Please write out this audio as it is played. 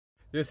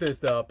This is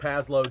the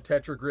Paslode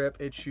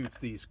TetraGrip. It shoots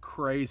these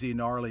crazy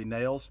gnarly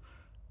nails.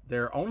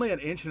 They're only 1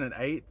 1/8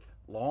 inches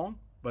long,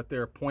 but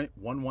they're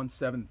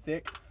 0.117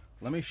 thick.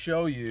 Let me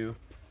show you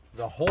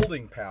the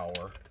holding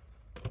power.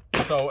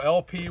 So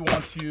LP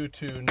wants you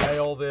to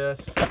nail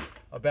this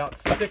about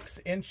 6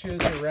 inches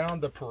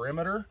around the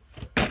perimeter.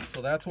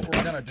 So that's what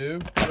we're gonna do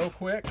real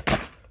quick,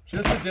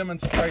 just to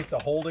demonstrate the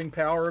holding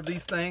power of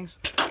these things.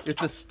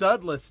 It's a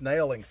studless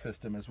nailing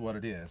system is what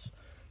it is.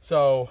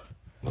 So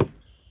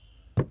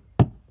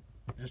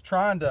just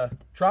trying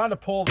to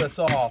pull this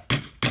off,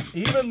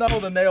 even though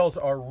the nails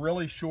are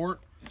really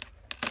short.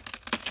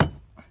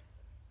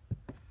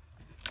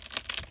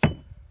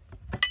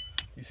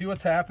 You see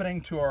what's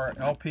happening to our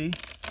LP?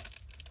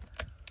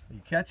 Are you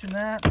catching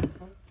that?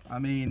 I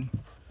mean,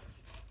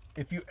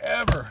 if you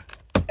ever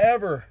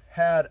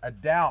had a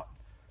doubt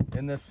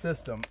in this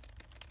system,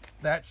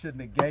 that should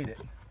negate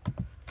it.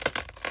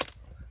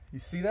 You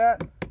see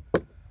that?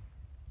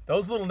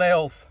 Those little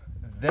nails,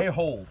 they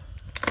hold.